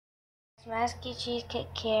Masky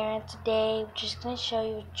Cheesecake here, and today we're just going to show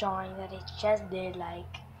you a drawing that I just did, like,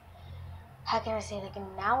 how can I say, like an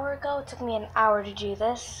hour ago? It took me an hour to do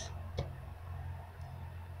this.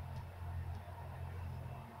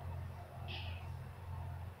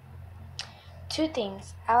 Two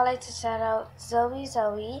things. I would like to shout out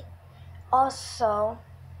Zoe. Also,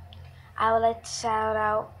 I would like to shout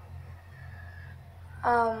out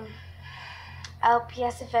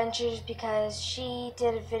LPS Adventures because she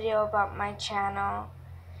did a video about my channel.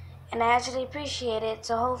 And I actually appreciate it,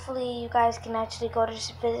 so hopefully you guys can actually go to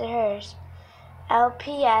visit hers.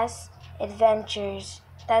 LPS Adventures.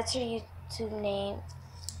 That's her YouTube name.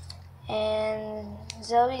 And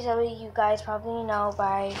Zoe, you guys probably know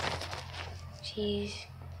by I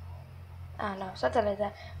don't know, something like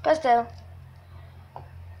that. But still,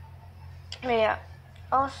 yeah.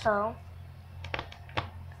 Also,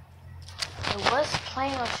 I was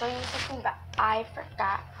planning on showing you something, but I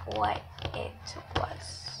forgot what it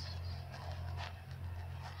was.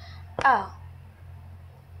 Oh,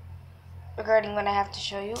 regarding what I have to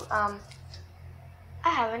show you, I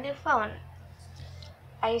have a new phone.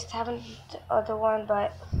 I used to have the other one,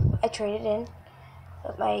 but I traded in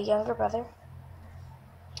with my younger brother.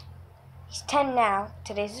 He's 10 now.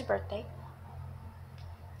 Today's his birthday.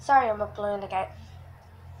 Sorry, I'm uploading like at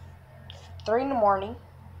 3 in the morning.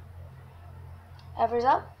 Whoever's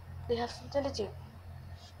up, they have something to do.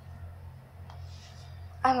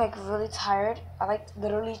 I'm like really tired. I like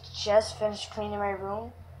literally just finished cleaning my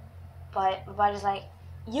room, but my body's like,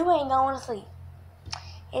 you ain't going to sleep.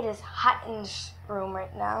 It is hot in this room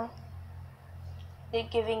right now. They're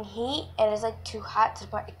giving heat, and it's like too hot to the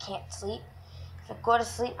point I can't sleep. If I go to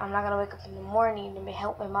sleep, I'm not gonna wake up in the morning to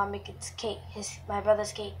help my mom make its cake, my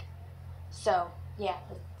brother's cake. So yeah,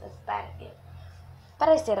 that's bad idea. But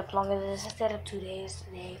I stayed up longer than this. I stayed up 2 days,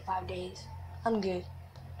 today, 5 days. I'm good.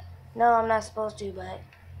 No, I'm not supposed to, but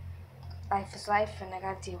life is life, and I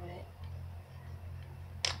gotta deal with it.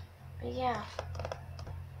 But yeah,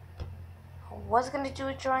 I was gonna do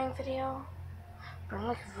a drawing video, but I'm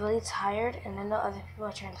like really tired, and I know other people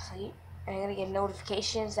are trying to sleep, and I'm gonna get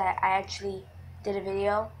notifications that I actually did a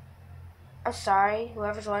video. I'm sorry,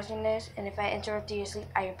 whoever's watching this, and if I interrupted your sleep,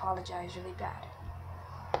 I apologize really bad.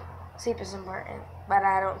 Sleep is important, but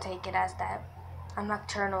I don't take it as that. I'm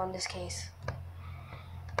nocturnal in this case.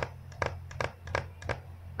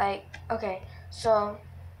 Like, okay, so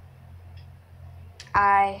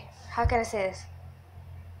how can I say this?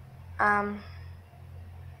 I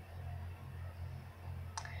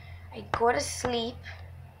go to sleep,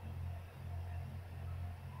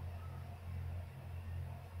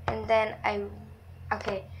 and then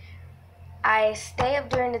I stay up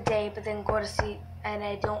during the day, but then go to sleep, and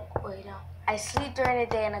I don't, I sleep during the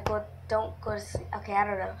day, and I don't go to sleep. Okay, I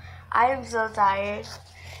don't know. I am so tired.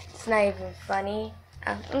 It's not even funny.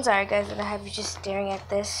 I'm sorry, guys, that I have you just staring at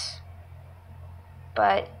this.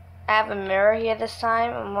 But I have a mirror here this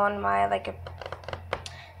time. I'm on my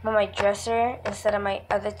dresser instead of my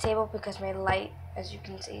other table because my light, as you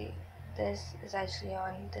can see, this is actually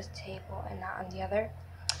on this table and not on the other.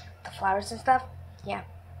 The flowers and stuff, yeah.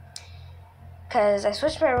 Because I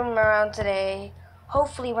switched my room around today.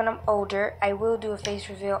 Hopefully when I'm older, I will do a face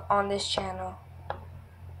reveal on this channel.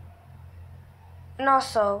 And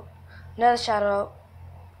also, another shout out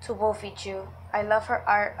to Wolfie Chu. I love her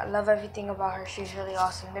art. I love everything about her. She's really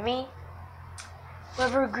awesome to me.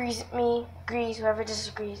 Whoever agrees with me, agrees. Whoever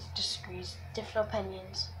disagrees, disagrees. Different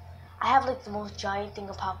opinions. I have like the most giant thing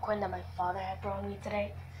of popcorn that my father had brought me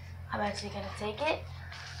today. I'm actually going to take it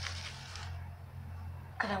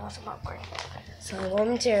because I want some popcorn. So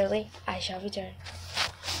momentarily, I shall return.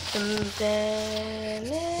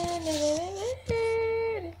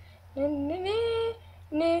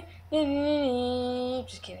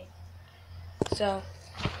 Just kidding. So,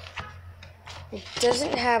 it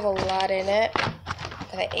doesn't have a lot in it.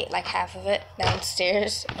 But I ate like half of it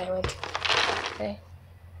downstairs. I went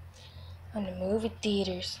on the movie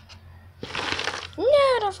theaters.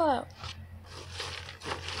 No, don't fall out.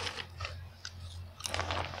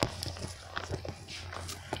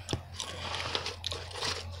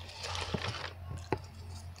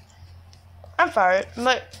 I'm sorry,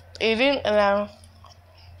 but eating and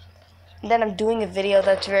then I'm doing a video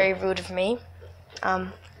that's very rude of me.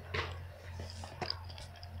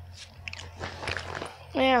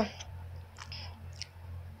 Yeah.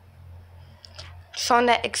 Song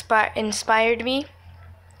that inspired me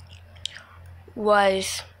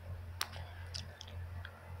was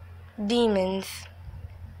Demons.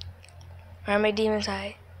 Where are my demons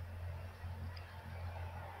hide?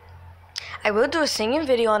 I will do a singing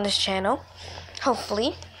video on this channel,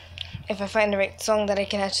 hopefully. if I find the right song that I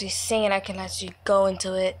can actually sing and I can actually go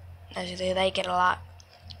into it. I actually like it a lot.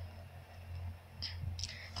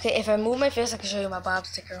 Okay, if I move my face, I can show you my Bob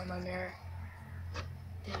sticker on my mirror.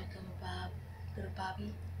 There we go, Bob. Little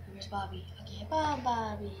Bobby. Where's Bobby? Okay,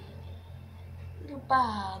 Bobby. Little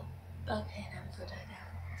Bob. Okay, now we go down.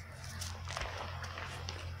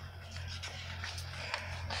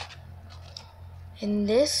 And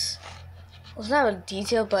this was not really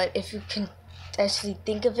detailed, but if you can actually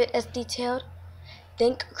think of it as detailed,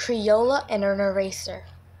 think Crayola and an eraser.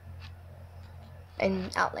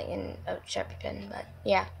 And outline and a Sharpie pen, but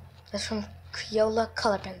yeah, that's from Crayola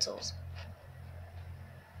color pencils.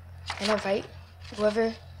 And I write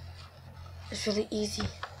whoever, it's really easy.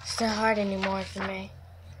 It's not hard anymore for me.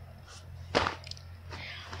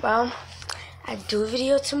 Well, I do a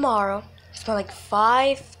video tomorrow. It's about like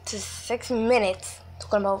 5 to 6 minutes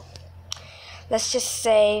talking about, let's just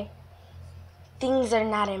say, things that are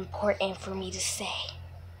not important for me to say.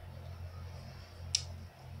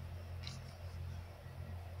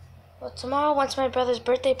 Well, tomorrow, once my brother's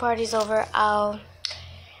birthday party's over, I'll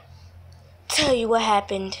tell you what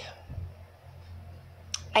happened.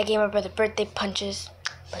 I gave my brother birthday punches,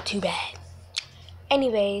 but too bad.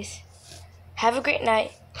 Anyways, have a great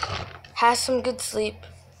night. Have some good sleep.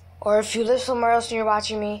 Or if you live somewhere else and you're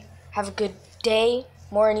watching me, have a good day,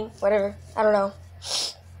 morning, whatever. I don't know.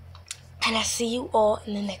 And I'll see you all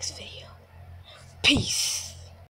in the next video. Peace.